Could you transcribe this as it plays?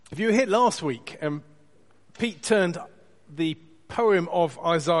If you were here last week, Pete turned the poem of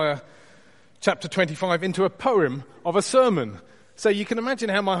Isaiah chapter 25 into a poem of a sermon. So you can imagine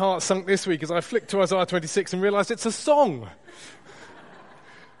how my heart sunk this week as I flicked to Isaiah 26 and realised it's a song.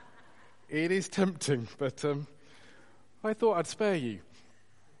 It is tempting, but I thought I'd spare you.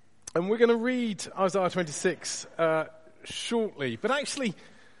 And we're going to read Isaiah 26 shortly. But actually,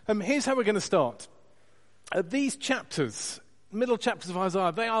 here's how we're going to start. These chapters, middle chapters of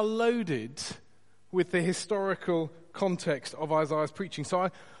Isaiah, they are loaded with the historical context of Isaiah's preaching. So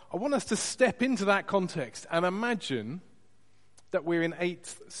I want us to step into that context and imagine that we're in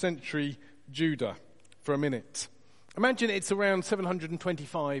 8th century Judah for a minute. Imagine it's around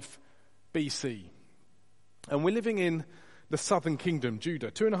 725 BC. And we're living in the southern kingdom,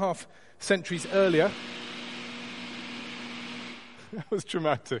 Judah. 2.5 centuries earlier. That was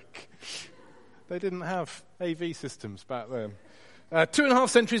dramatic. They didn't have AV systems back then. 2.5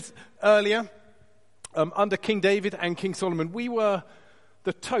 centuries earlier, under King David and King Solomon, we were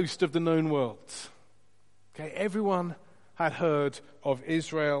the toast of the known world. Okay, everyone had heard of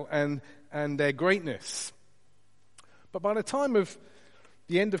Israel and their greatness. But by the time of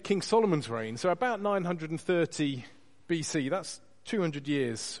the end of King Solomon's reign, so about 930 BC, that's 200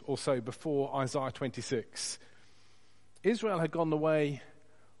 years or so before Isaiah 26, Israel had gone the way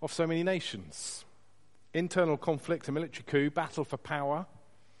of so many nations. Internal conflict, a military coup, battle for power,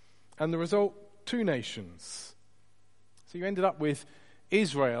 and the result, 2 nations. So you ended up with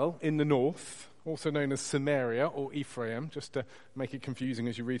Israel in the north, also known as Samaria or Ephraim, just to make it confusing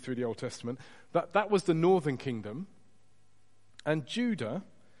as you read through the Old Testament. That was the northern kingdom, and Judah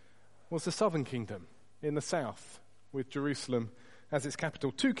was the southern kingdom in the south, with Jerusalem as its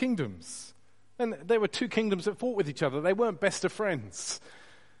capital. 2 kingdoms. And there were 2 kingdoms that fought with each other. They weren't best of friends.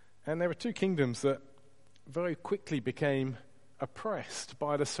 And there were 2 kingdoms that very quickly became oppressed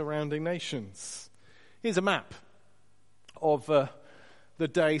by the surrounding nations. Here's a map of the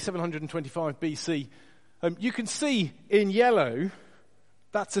day, 725 BC. You can see in yellow,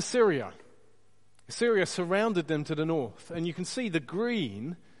 that's Assyria. Assyria surrounded them to the north. And you can see the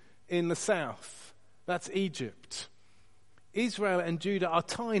green in the south. That's Egypt. Israel and Judah are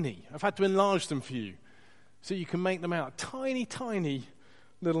tiny. I've had to enlarge them for you so you can make them out. Tiny, tiny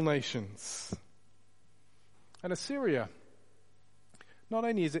little nations. And Assyria, not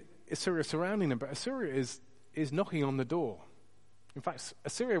only is it Assyria surrounding them, but Assyria is knocking on the door. In fact,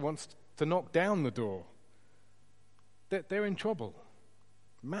 Assyria wants to knock down the door. They're in trouble.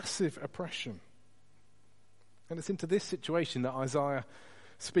 Massive oppression. And it's into this situation that Isaiah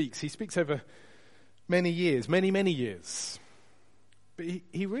speaks. He speaks over many years, many years. But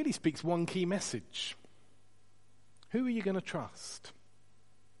he really speaks one key message. Who are you going to trust?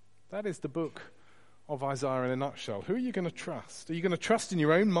 That is the book of Isaiah in a nutshell. Who are you going to trust? Are you going to trust in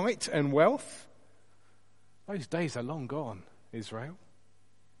your own might and wealth? Those days are long gone, Israel.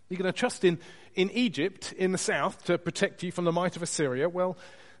 You're going to trust in Egypt in the south to protect you from the might of Assyria. Well,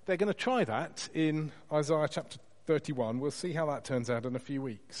 they're going to try that in Isaiah chapter 31. We'll see how that turns out in a few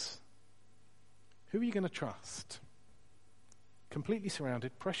weeks. Who are you going to trust? Completely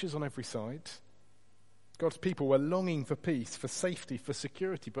surrounded, pressures on every side. God's people were longing for peace, for safety, for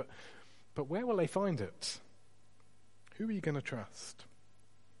security, but where will they find it? Who are you going to trust?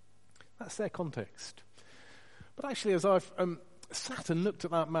 That's their context. But actually, as I've sat and looked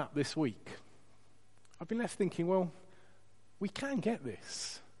at that map this week, I've been left thinking, well, we can get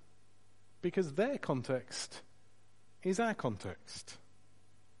this because their context is our context.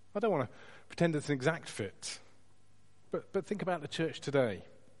 I don't want to pretend it's an exact fit, but think about the church today.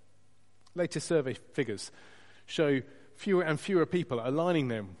 Latest survey figures show fewer and fewer people are aligning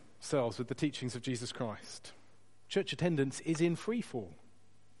themselves with the teachings of Jesus Christ. Church attendance is in free fall.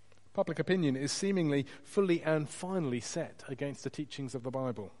 Public opinion is seemingly fully and finally set against the teachings of the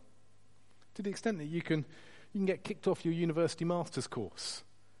Bible, to the extent that you can get kicked off your university master's course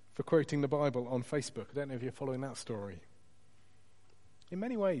for quoting the Bible on Facebook. I don't know if you're following that story. In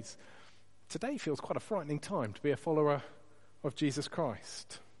many ways, today feels quite a frightening time to be a follower of Jesus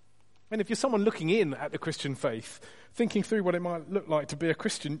Christ. And if you're someone looking in at the Christian faith, thinking through what it might look like to be a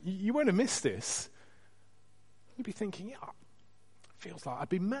Christian, you won't have missed this. You'd be thinking, yeah, feels like I'd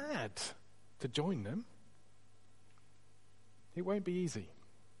be mad to join them. It won't be easy.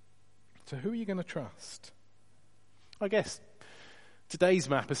 So who are you going to trust? I guess today's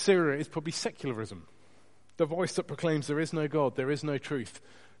map, Assyria, is probably secularism. The voice that proclaims there is no God, there is no truth.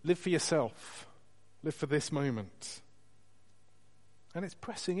 Live for yourself. Live for this moment. And it's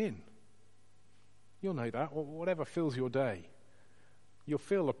pressing in. You'll know that. Whatever fills your day, you'll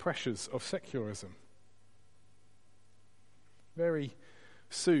feel the pressures of secularism. Very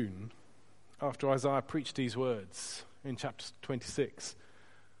soon after Isaiah preached these words in chapter 26,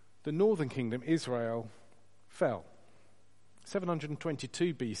 the northern kingdom, Israel, fell.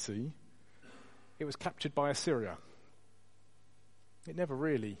 722 BC, it was captured by Assyria. It never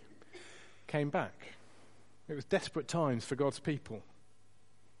really came back. It was desperate times for God's people.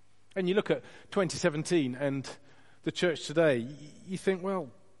 And you look at 2017 and the church today, you think, well,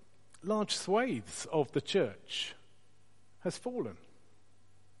 large swathes of the church has fallen,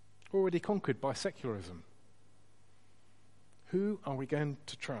 already conquered by secularism. Who are we going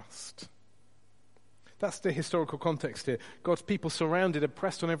to trust? That's the historical context here. God's people surrounded and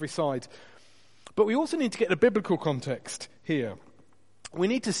pressed on every side. But we also need to get the biblical context here. We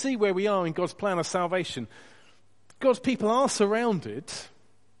need to see where we are in God's plan of salvation. God's people are surrounded,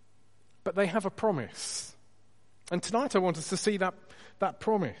 but they have a promise. And tonight I want us to see that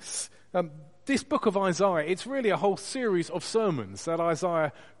promise. This book of Isaiah, it's really a whole series of sermons that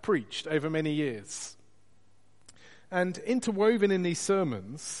Isaiah preached over many years. And interwoven in these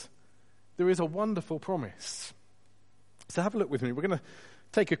sermons, there is a wonderful promise. So have a look with me. We're going to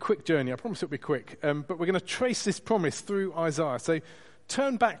take a quick journey. I promise it'll be quick. But we're going to trace this promise through Isaiah. So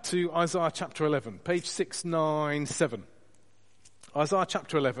turn back to Isaiah chapter 11, page 697. Isaiah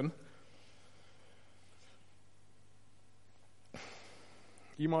chapter 11.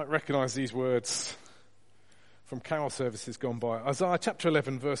 You might recognize these words from carol services gone by. Isaiah chapter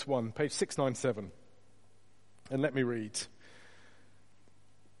 11, verse 1, page 697. And let me read.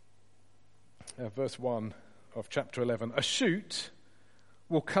 Verse 1 of chapter 11. A shoot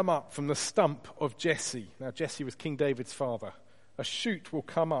will come up from the stump of Jesse. Now, Jesse was King David's father. A shoot will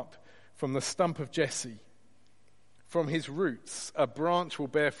come up from the stump of Jesse. From his roots, a branch will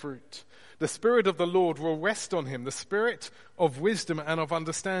bear fruit. The Spirit of the Lord will rest on him, the Spirit of wisdom and of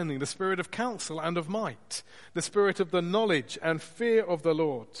understanding, the Spirit of counsel and of might, the Spirit of the knowledge and fear of the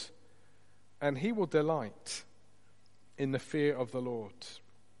Lord. And he will delight in the fear of the Lord.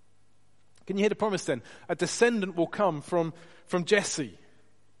 Can you hear the promise then? A descendant will come from Jesse,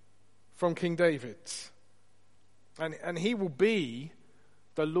 from King David. And he will be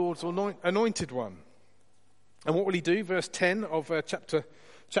the Lord's anointed one. And what will he do? Verse 10 of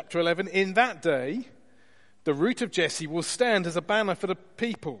chapter 11. In that day, the root of Jesse will stand as a banner for the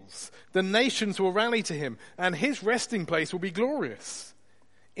peoples. The nations will rally to him, and his resting place will be glorious.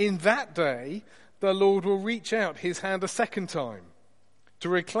 In that day, the Lord will reach out his hand a second time to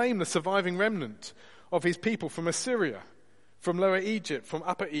reclaim the surviving remnant of his people from Assyria, from Lower Egypt, from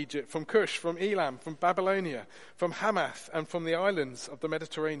Upper Egypt, from Cush, from Elam, from Babylonia, from Hamath, and from the islands of the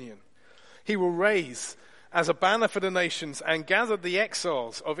Mediterranean. He will raise as a banner for the nations and gather the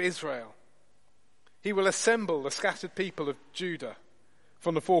exiles of Israel. He will assemble the scattered people of Judah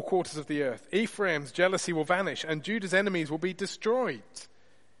from the four quarters of the earth. Ephraim's jealousy will vanish, and Judah's enemies will be destroyed.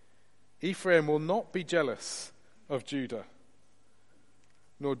 Ephraim will not be jealous of Judah,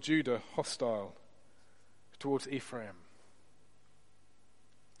 nor Judah hostile towards Ephraim.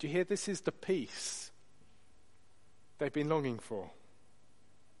 Do you hear? This is the peace they've been longing for.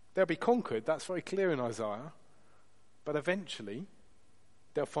 They'll be conquered, that's very clear in Isaiah, but eventually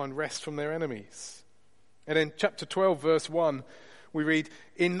they'll find rest from their enemies. And in chapter 12, verse 1, we read,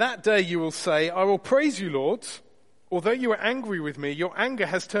 In that day you will say, I will praise you, Lord. Although you are angry with me, your anger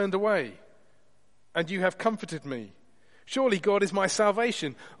has turned away, and you have comforted me. Surely God is my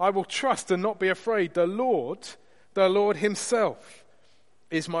salvation. I will trust and not be afraid. The Lord himself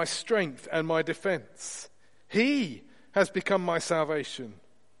is my strength and my defense. He has become my salvation.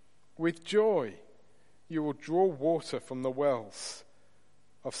 With joy, you will draw water from the wells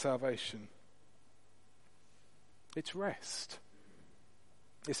of salvation. It's rest.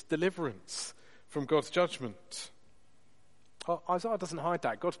 It's deliverance from God's judgment. Isaiah doesn't hide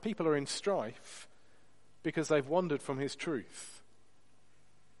that. God's people are in strife because they've wandered from his truth.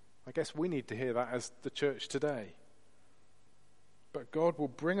 I guess we need to hear that as the church today. But God will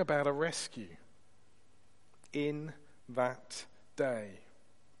bring about a rescue in that day.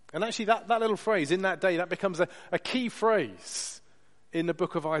 And actually that little phrase, in that day, that becomes a key phrase in the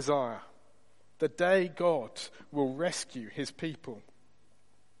book of Isaiah. The day God will rescue his people.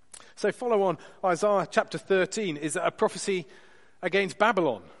 So follow on, Isaiah chapter 13 is a prophecy against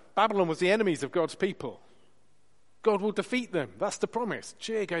Babylon. Babylon was the enemies of God's people. God will defeat them. That's the promise.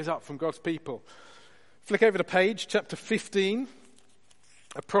 Cheer goes up from God's people. Flick over the page, chapter 15,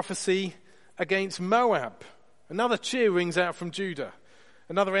 a prophecy against Moab. Another cheer rings out from Judah.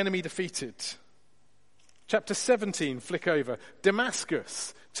 Another enemy defeated. Chapter 17, flick over.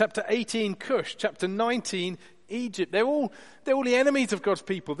 Damascus. Chapter 18, Cush. Chapter 19, Egypt. They're all the enemies of God's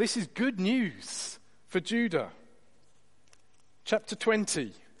people. This is good news for Judah. Chapter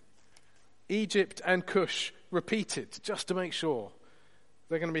 20, Egypt and Cush repeated, just to make sure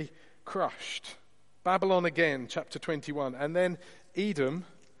they're going to be crushed. Babylon again, chapter 21, and then Edom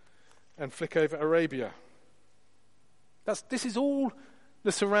and flick over Arabia. This is all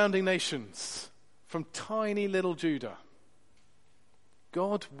the surrounding nations from tiny little Judah.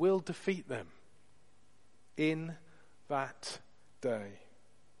 God will defeat them in that day.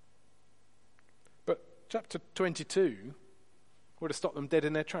 But chapter 22 would have stopped them dead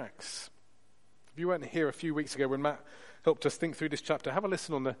in their tracks. If you weren't here a few weeks ago when Matt helped us think through this chapter, have a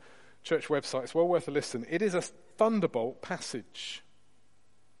listen on the church website. It's well worth a listen. It is a thunderbolt passage.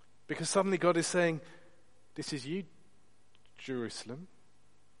 Because suddenly God is saying, this is you, Jerusalem.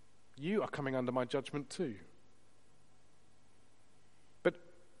 You are coming under my judgment too. But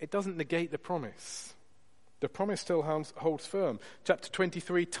it doesn't negate the promise. The promise still holds firm. Chapter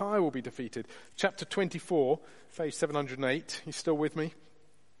 23, Tyre will be defeated. Chapter 24, page 708, you still with me?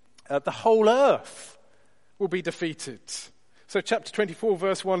 The whole earth will be defeated. So chapter 24,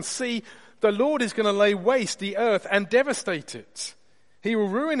 verse 1, see, the Lord is going to lay waste the earth and devastate it. He will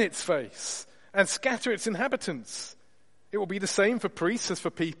ruin its face and scatter its inhabitants. It will be the same for priests as for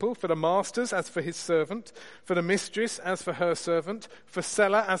people, for the masters as for his servant, for the mistress as for her servant, for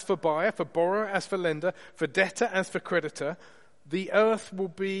seller as for buyer, for borrower as for lender, for debtor as for creditor. The earth will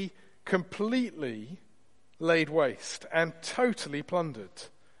be completely laid waste and totally plundered.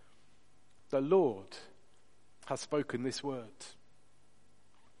 The Lord has spoken this word.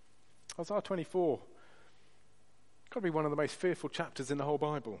 Isaiah 24, got to be one of the most fearful chapters in the whole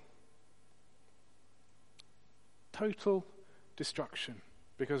Bible. Total destruction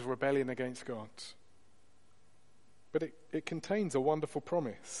because of rebellion against God. But it contains a wonderful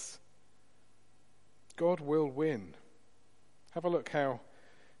promise. God will win. Have a look how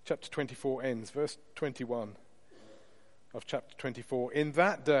chapter 24 ends. Verse 21 of chapter 24. In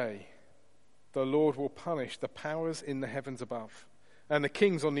that day, the Lord will punish the powers in the heavens above and the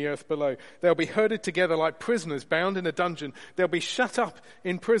kings on the earth below. They'll be herded together like prisoners bound in a dungeon. They'll be shut up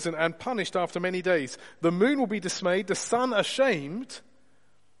in prison and punished after many days. The moon will be dismayed, the sun ashamed,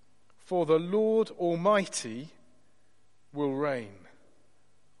 for the Lord Almighty will reign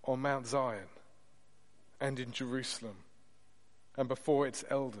on Mount Zion and in Jerusalem and before its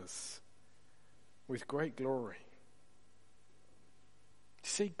elders with great glory. You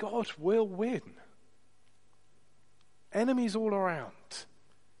see, God will win. Enemies all around.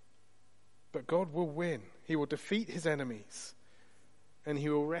 But God will win. He will defeat his enemies. And he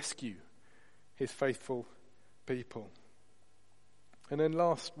will rescue his faithful people. And then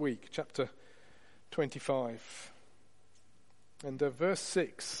last week, chapter 25. And verse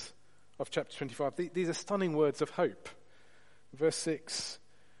 6 of chapter 25. These are stunning words of hope. Verse 6,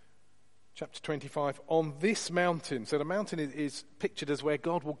 chapter 25. On this mountain. So the mountain is pictured as where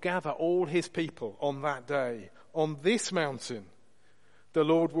God will gather all his people on that day. On this mountain, the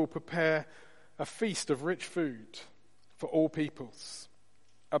Lord will prepare a feast of rich food for all peoples,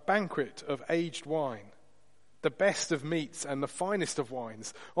 a banquet of aged wine, the best of meats and the finest of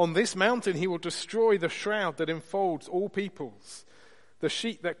wines. On this mountain he will destroy the shroud that enfolds all peoples, the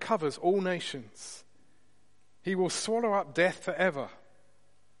sheet that covers all nations. He will swallow up death forever.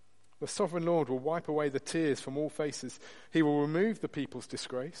 The sovereign Lord will wipe away the tears from all faces. He will remove the people's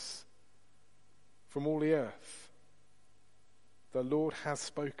disgrace from all the earth. The Lord has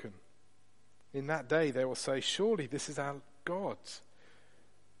spoken. In that day they will say, surely this is our God.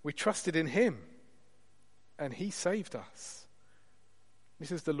 We trusted in him, and he saved us.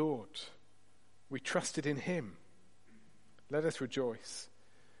 This is the Lord. We trusted in him. Let us rejoice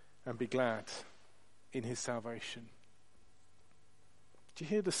and be glad in his salvation. Do you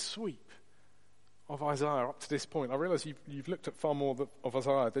hear the sweep of Isaiah up to this point? I realize you've looked at far more of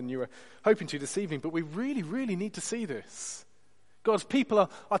Isaiah than you were hoping to this evening, but we really, really need to see this. God's people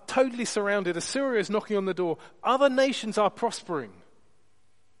are totally surrounded. Assyria is knocking on the door. Other nations are prospering.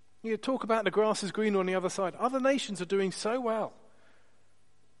 You talk about the grass is green on the other side. Other nations are doing so well.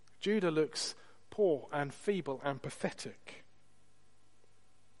 Judah looks poor and feeble and pathetic.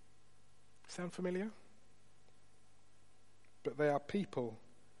 Sound familiar? But they are people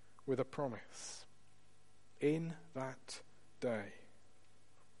with a promise. In that day.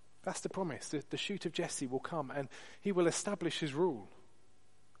 That's the promise. The shoot of Jesse will come and he will establish his rule.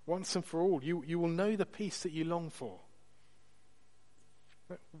 Once and for all, you will know the peace that you long for.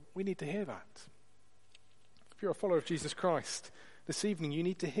 We need to hear that. If you're a follower of Jesus Christ, this evening you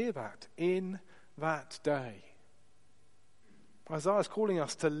need to hear that. In that day. Isaiah is calling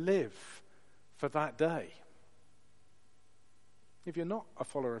us to live for that day. If you're not a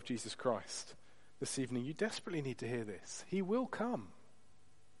follower of Jesus Christ, this evening, you desperately need to hear this. He will come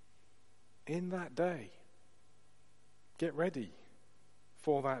in that day. Get ready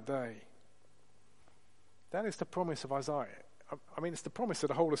for that day. That is the promise of Isaiah. I mean, it's the promise of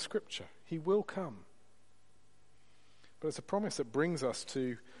the whole of Scripture. He will come. But it's a promise that brings us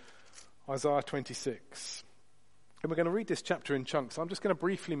to Isaiah 26. And we're going to read this chapter in chunks. I'm just going to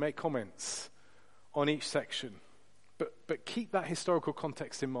briefly make comments on each section. But keep that historical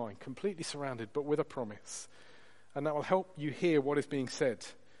context in mind, completely surrounded, but with a promise. And that will help you hear what is being said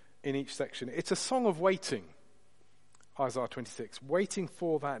in each section. It's a song of waiting, Isaiah 26, waiting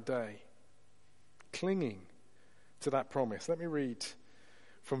for that day, clinging to that promise. Let me read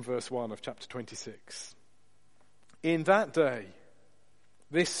from verse 1 of chapter 26. In that day,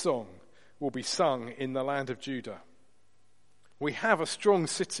 this song will be sung in the land of Judah. We have a strong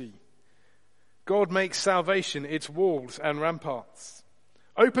city. God makes salvation its walls and ramparts.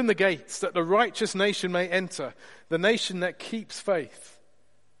 Open the gates that the righteous nation may enter, the nation that keeps faith.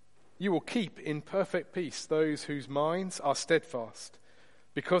 You will keep in perfect peace those whose minds are steadfast,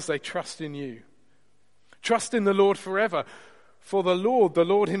 because they trust in you. Trust in the Lord forever, for the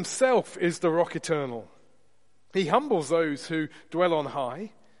Lord himself is the rock eternal. He humbles those who dwell on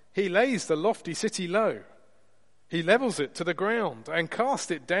high. He lays the lofty city low. He levels it to the ground and casts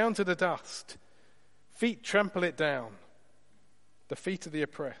it down to the dust. Feet trample it down, the feet of the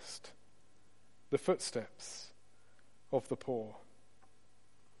oppressed, the footsteps of the poor.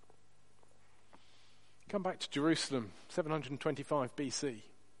 Come back to Jerusalem, 725 BC.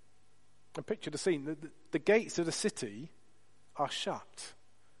 And picture the scene. The gates of the city are shut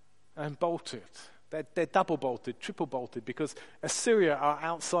and bolted. They're double bolted, triple bolted, because Assyria are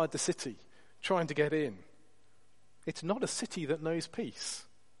outside the city trying to get in. It's not a city that knows peace.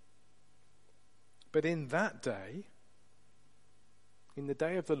 But in that day, in the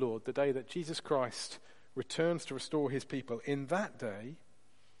day of the Lord, the day that Jesus Christ returns to restore his people, in that day,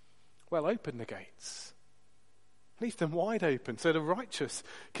 well, open the gates. Leave them wide open so the righteous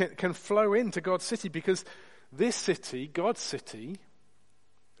can flow into God's city, because this city, God's city,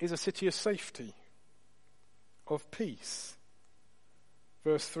 is a city of safety, of peace.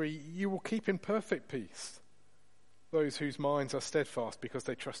 Verse 3, you will keep in perfect peace those whose minds are steadfast because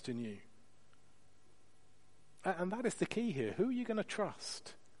they trust in you. And that is the key here. Who are you going to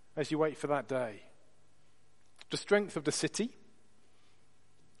trust as you wait for that day? The strength of the city,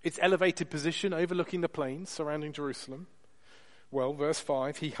 its elevated position overlooking the plains surrounding Jerusalem. Well, verse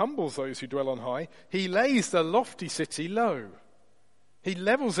 5, he humbles those who dwell on high. He lays the lofty city low. He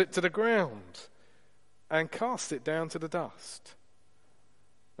levels it to the ground and casts it down to the dust.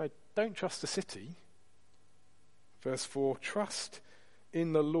 Now, don't trust the city. Verse 4, trust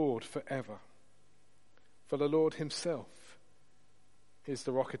in the Lord forever. For the Lord himself is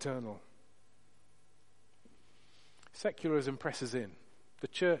the rock eternal. Secularism presses in. The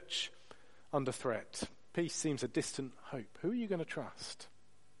church under threat. Peace seems a distant hope. Who are you going to trust?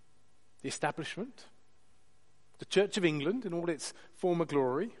 The establishment? The Church of England in all its former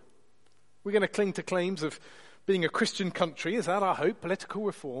glory? We're going to cling to claims of being a Christian country. Is that our hope? Political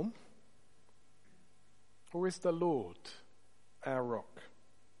reform? Or is the Lord our rock?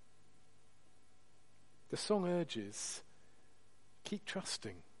 The song urges, keep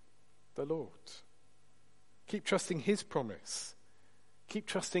trusting the Lord. Keep trusting his promise. Keep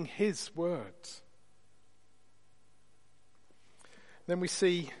trusting his word. Then we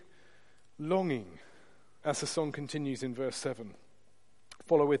see longing as the song continues in verse 7.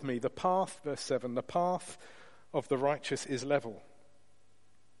 Follow with me. The path, verse 7, the path of the righteous is level.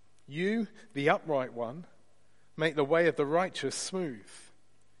 You, the upright one, make the way of the righteous smooth.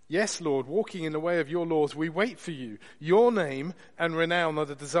 Yes, Lord, walking in the way of your laws, we wait for you. Your name and renown are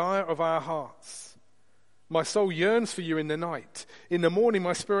the desire of our hearts. My soul yearns for you in the night. In the morning,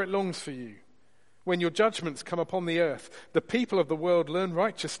 my spirit longs for you. When your judgments come upon the earth, the people of the world learn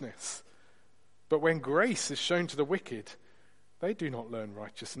righteousness. But when grace is shown to the wicked, they do not learn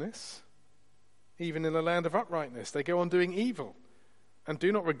righteousness. Even in the land of uprightness, they go on doing evil and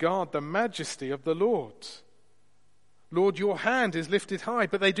do not regard the majesty of the Lord. Lord, your hand is lifted high,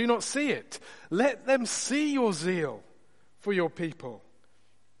 but they do not see it. Let them see your zeal for your people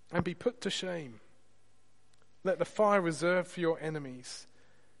and be put to shame. Let the fire reserved for your enemies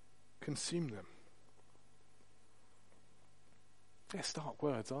consume them. They're stark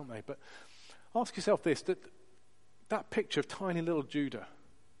words, aren't they? But ask yourself this, that picture of tiny little Judah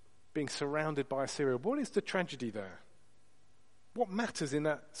being surrounded by Assyria, what is the tragedy there? What matters in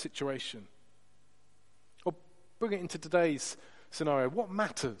that situation? Or bring it into today's scenario. What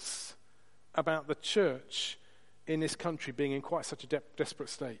matters about the church in this country being in quite such a desperate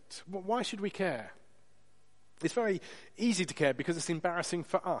state. Why should we care? It's very easy to care because it's embarrassing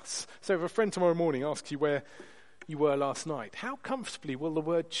for us. So if a friend tomorrow morning asks you where you were last night, how comfortably will the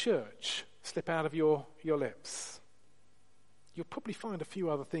word church slip out of your lips? You'll probably find a few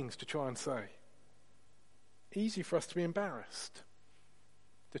other things to try and say. Easy for us to be embarrassed.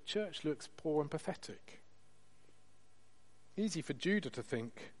 The church looks poor and pathetic. Easy for Judah to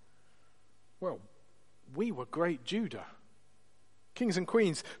think, well, we were great Judah. Kings and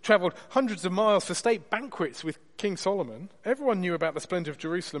queens travelled hundreds of miles for state banquets with King Solomon. Everyone knew about the splendour of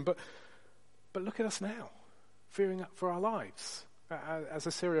Jerusalem, but look at us now, fearing for our lives as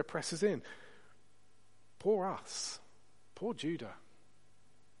Assyria presses in. Poor us. Poor Judah.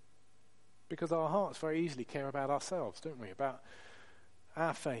 Because our hearts very easily care about ourselves, don't we? About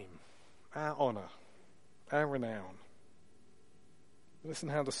our fame, our honour, our renown. Listen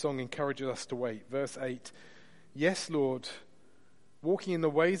how the song encourages us to wait. Verse 8, yes, Lord, walking in the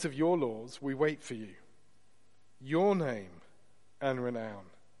ways of your laws, we wait for you. Your name and renown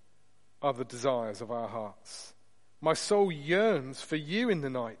are the desires of our hearts. My soul yearns for you in the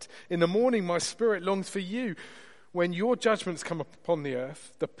night. In the morning, my spirit longs for you. When your judgments come upon the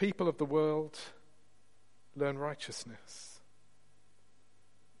earth, the people of the world learn righteousness.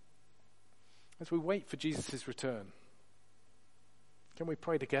 As we wait for Jesus' return, can we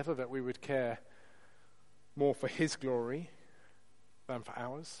pray together that we would care more for his glory than for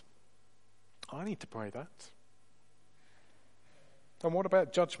ours? I need to pray that. And what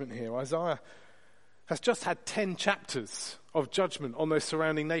about judgment here? Isaiah has just had 10 chapters of judgment on those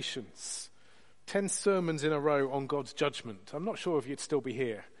surrounding nations. 10 sermons in a row on God's judgment. I'm not sure if you'd still be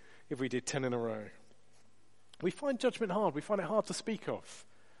here if we did 10 in a row. We find judgment hard. We find it hard to speak of.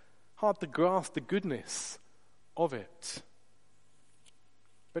 Hard to grasp the goodness of it.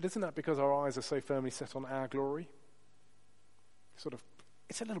 But isn't that because our eyes are so firmly set on our glory?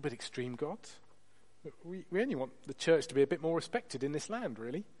 It's a little bit extreme, God. We only want the church to be a bit more respected in this land,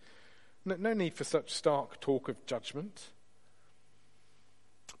 really. No need for such stark talk of judgment.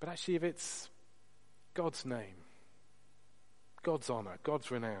 But actually, if it's God's name, God's honour,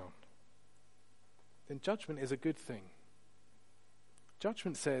 God's renown, then judgment is a good thing.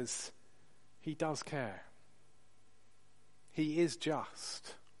 Judgment says he does care. He is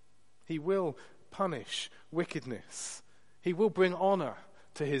just. He will punish wickedness. He will bring honour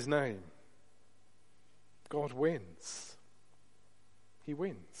to his name. God wins. He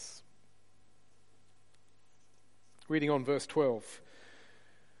wins. Reading on verse 12.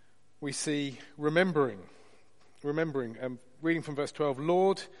 We see remembering, reading from verse 12,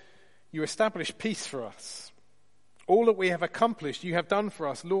 Lord, you establish peace for us. All that we have accomplished, you have done for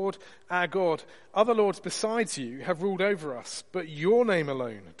us, Lord, our God. Other lords besides you have ruled over us, but your name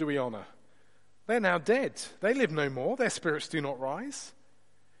alone do we honour. They're now dead. They live no more. Their spirits do not rise.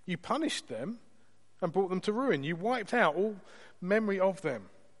 You punished them and brought them to ruin. You wiped out all memory of them.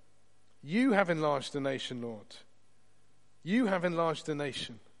 You have enlarged the nation, Lord. You have enlarged the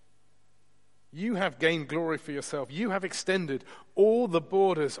nation. You have gained glory for yourself. You have extended all the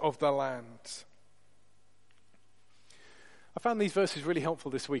borders of the land. I found these verses really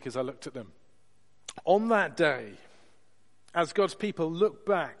helpful this week as I looked at them. On that day, as God's people look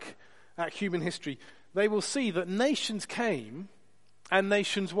back at human history, they will see that nations came and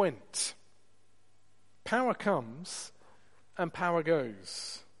nations went. Power comes and power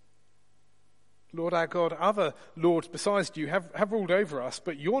goes. Lord our God, other lords besides you have ruled over us,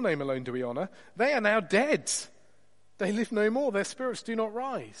 but your name alone do we honour. They are now dead. They live no more. Their spirits do not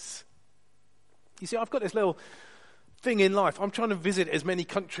rise. You see, I've got this little thing in life. I'm trying to visit as many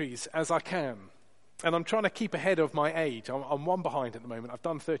countries as I can. And I'm trying to keep ahead of my age. I'm one behind at the moment. I've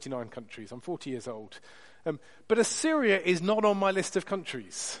done 39 countries. I'm 40 years old. But Assyria is not on my list of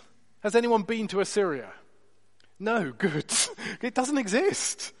countries. Has anyone been to Assyria? No, good. It doesn't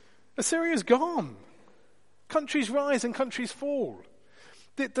exist. Assyria's gone. Countries rise and countries fall.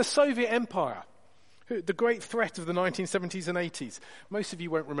 The Soviet Empire, the great threat of the 1970s and 80s. Most of you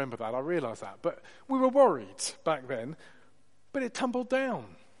won't remember that, I realise that. But we were worried back then. But it tumbled down.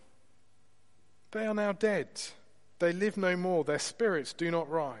 They are now dead. They live no more. Their spirits do not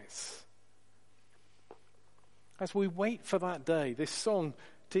rise. As we wait for that day, this song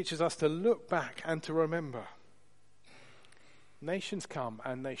teaches us to look back and to remember. Nations come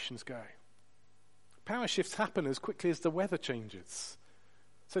and nations go. Power shifts happen as quickly as the weather changes.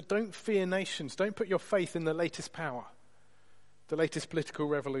 So don't fear nations. Don't put your faith in the latest power, the latest political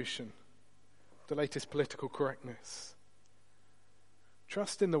revolution, the latest political correctness.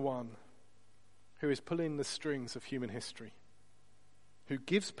 Trust in the one who is pulling the strings of human history, who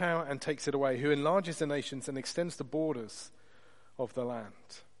gives power and takes it away, who enlarges the nations and extends the borders of the land.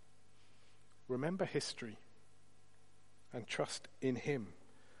 Remember history and trust in him,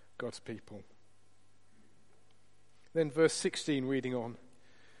 God's people. Then verse 16, reading on,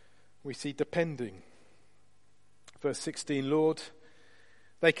 we see depending. Verse 16, Lord,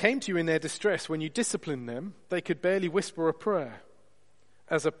 they came to you in their distress. When you disciplined them, they could barely whisper a prayer.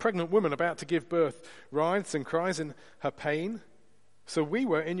 As a pregnant woman about to give birth writhes and cries in her pain, so we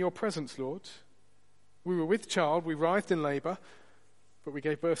were in your presence, Lord. We were with child, we writhed in labor, but we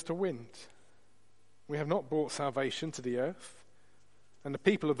gave birth to wind. We have not brought salvation to the earth, and the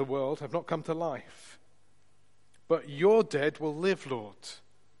people of the world have not come to life. But your dead will live, Lord.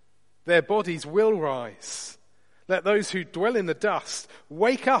 Their bodies will rise. Let those who dwell in the dust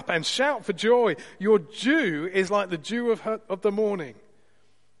wake up and shout for joy. Your dew is like the dew of the morning.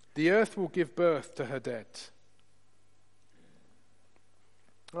 The earth will give birth to her dead.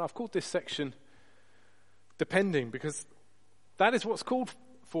 Well, I've called this section depending because that is what's called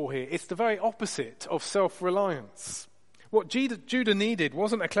for here. It's the very opposite of self-reliance. What Judah needed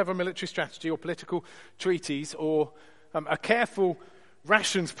wasn't a clever military strategy or political treaties or a careful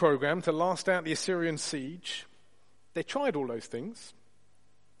rations program to last out the Assyrian siege. They tried all those things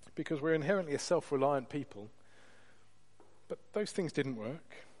because we're inherently a self-reliant people. But those things didn't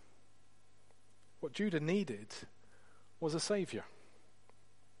work. What Judah needed was a saviour.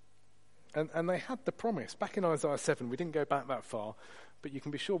 And they had the promise. Back in Isaiah 7, we didn't go back that far, but you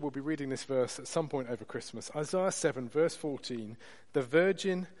can be sure we'll be reading this verse at some point over Christmas. Isaiah 7, verse 14, the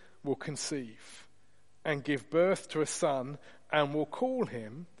virgin will conceive and give birth to a son and will call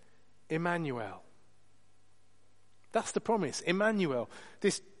him Emmanuel. That's the promise, Emmanuel.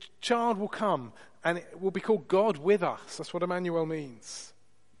 This child will come and it will be called God with us. That's what Emmanuel means.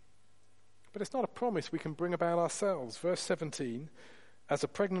 But it's not a promise we can bring about ourselves. Verse 17, as a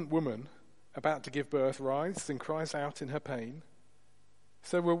pregnant woman about to give birth writhes and cries out in her pain,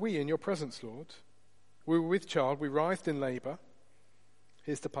 so were we in your presence, Lord. We were with child, we writhed in labor.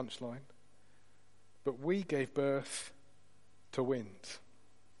 Here's the punchline. But we gave birth to wind.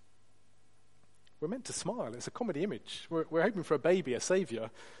 We're meant to smile. It's a comedy image. We're hoping for a baby, a saviour,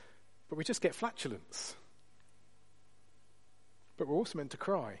 but we just get flatulence. But we're also meant to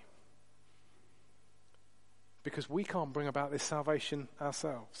cry because we can't bring about this salvation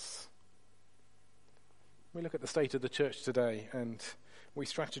ourselves. We look at the state of the church today and we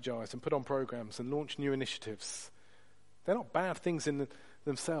strategize and put on programs and launch new initiatives. They're not bad things in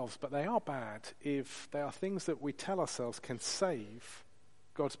themselves, but they are bad if they are things that we tell ourselves can save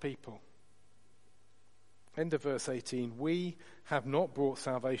God's people. End of verse 18, we have not brought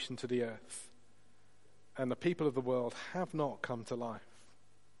salvation to the earth, and the people of the world have not come to life.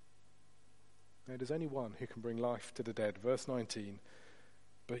 There is only one who can bring life to the dead. Verse 19,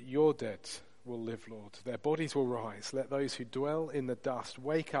 but your dead will live, Lord. Their bodies will rise. Let those who dwell in the dust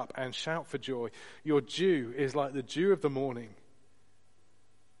wake up and shout for joy. Your dew is like the dew of the morning.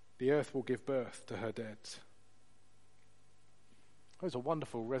 The earth will give birth to her dead. Those are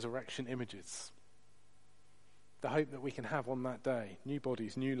wonderful resurrection images. The hope that we can have on that day. New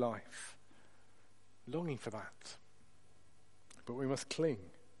bodies, new life. Longing for that. But we must cling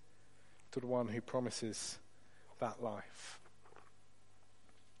to the one who promises that life.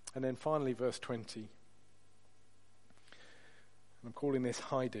 And then finally, verse 20. And I'm calling this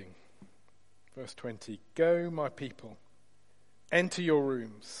hiding. Verse 20. Go, my people, enter your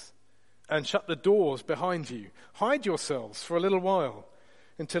rooms and shut the doors behind you. Hide yourselves for a little while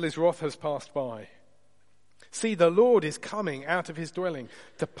until his wrath has passed by. See, the Lord is coming out of his dwelling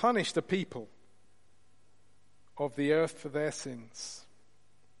to punish the people of the earth for their sins.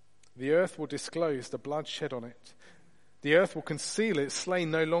 The earth will disclose the blood shed on it. The earth will conceal its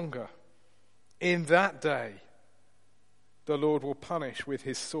slain no longer. In that day, the Lord will punish with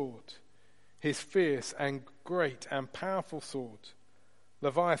his sword, his fierce and great and powerful sword,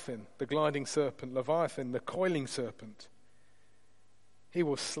 Leviathan, the gliding serpent, Leviathan, the coiling serpent. He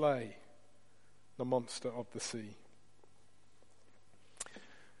will slay the monster of the sea.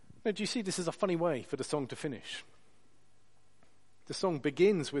 Now, do you see this is a funny way for the song to finish? The song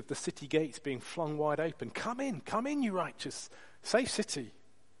begins with the city gates being flung wide open. Come in, you righteous, safe city.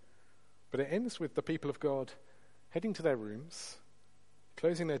 But it ends with the people of God heading to their rooms,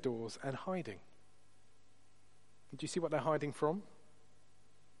 closing their doors and hiding. And do you see what they're hiding from?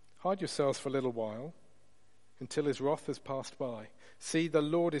 Hide yourselves for a little while until his wrath has passed by. See, the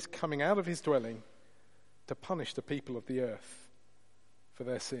Lord is coming out of his dwelling to punish the people of the earth for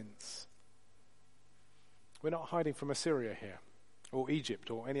their sins. We're not hiding from Assyria here, or Egypt,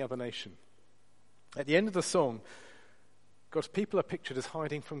 or any other nation. At the end of the song, God's people are pictured as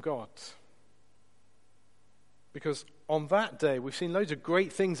hiding from God. Because on that day, we've seen loads of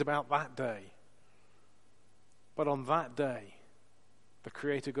great things about that day. But on that day, the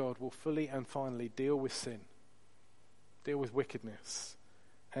Creator God will fully and finally deal with sin, deal with wickedness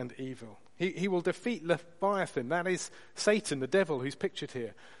and evil. He will defeat Leviathan, that is Satan, the devil who's pictured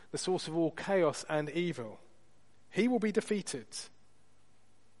here, the source of all chaos and evil. He will be defeated.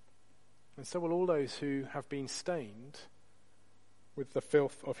 And so will all those who have been stained with the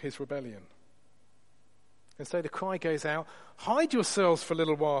filth of his rebellion. And so the cry goes out, hide yourselves for a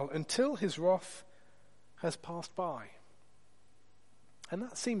little while until his wrath has passed by. And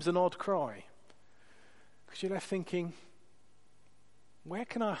that seems an odd cry, because you're left thinking, where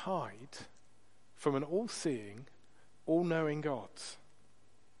can I hide from an all-seeing, all-knowing God?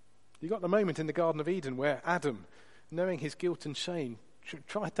 You got the moment in the Garden of Eden where Adam, knowing his guilt and shame,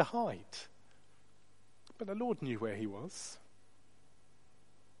 tried to hide. But the Lord knew where he was.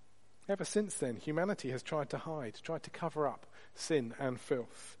 Ever since then, humanity has tried to hide, tried to cover up sin and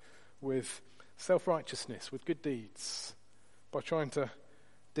filth with self-righteousness, with good deeds, by trying to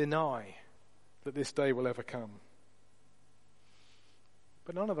deny that this day will ever come.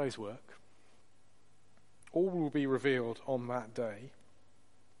 But none of those work. All will be revealed on that day.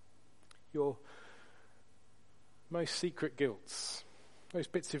 Your most secret guilts, those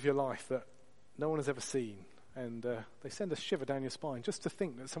bits of your life that no one has ever seen, and they send a shiver down your spine just to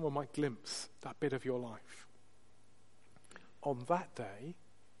think that someone might glimpse that bit of your life. On that day,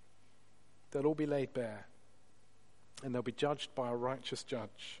 they'll all be laid bare, and they'll be judged by a righteous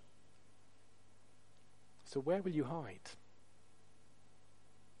judge. So where will you hide?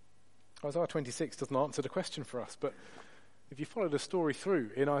 Isaiah 26 doesn't answer the question for us, but if you follow the story through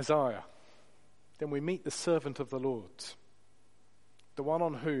in Isaiah, then we meet the servant of the Lord, the one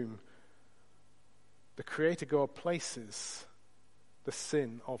on whom the Creator God places the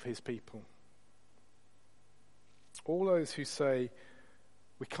sin of his people. All those who say,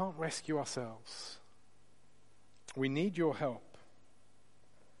 we can't rescue ourselves, we need your help,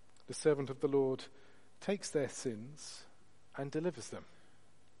 the servant of the Lord takes their sins and delivers them.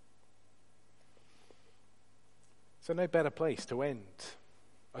 So no better place to end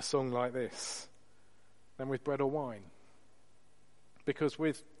a song like this than with bread or wine. Because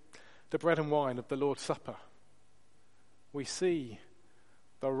with the bread and wine of the Lord's Supper, we see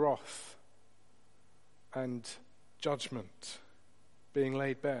the wrath and judgment being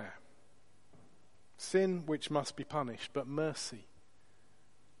laid bare. Sin which must be punished, but mercy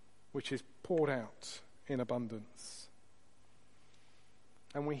which is poured out in abundance.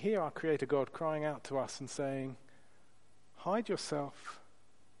 And we hear our Creator God crying out to us and saying, hide yourself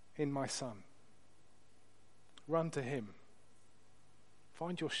in my Son. Run to him.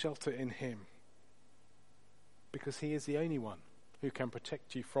 Find your shelter in him. Because he is the only one who can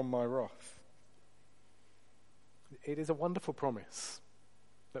protect you from my wrath. It is a wonderful promise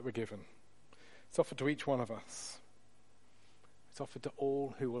that we're given. It's offered to each one of us. It's offered to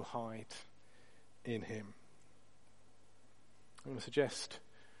all who will hide in him. I'm going to suggest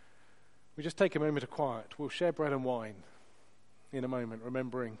we just take a moment of quiet. We'll share bread and wine in a moment,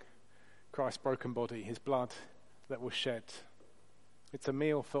 remembering Christ's broken body, his blood that was shed. It's a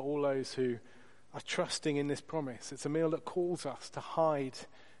meal for all those who are trusting in this promise. It's a meal that calls us to hide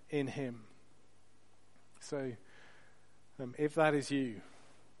in him. So, if that is you,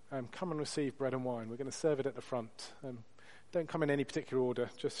 come and receive bread and wine. We're going to serve it at the front. Don't come in any particular order,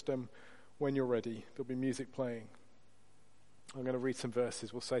 just when you're ready. There'll be music playing. I'm going to read some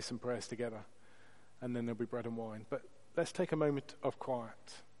verses. We'll say some prayers together, and then there'll be bread and wine. But let's take a moment of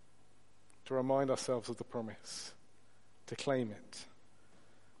quiet to remind ourselves of the promise, to claim it,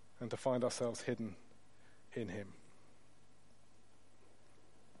 and to find ourselves hidden in him.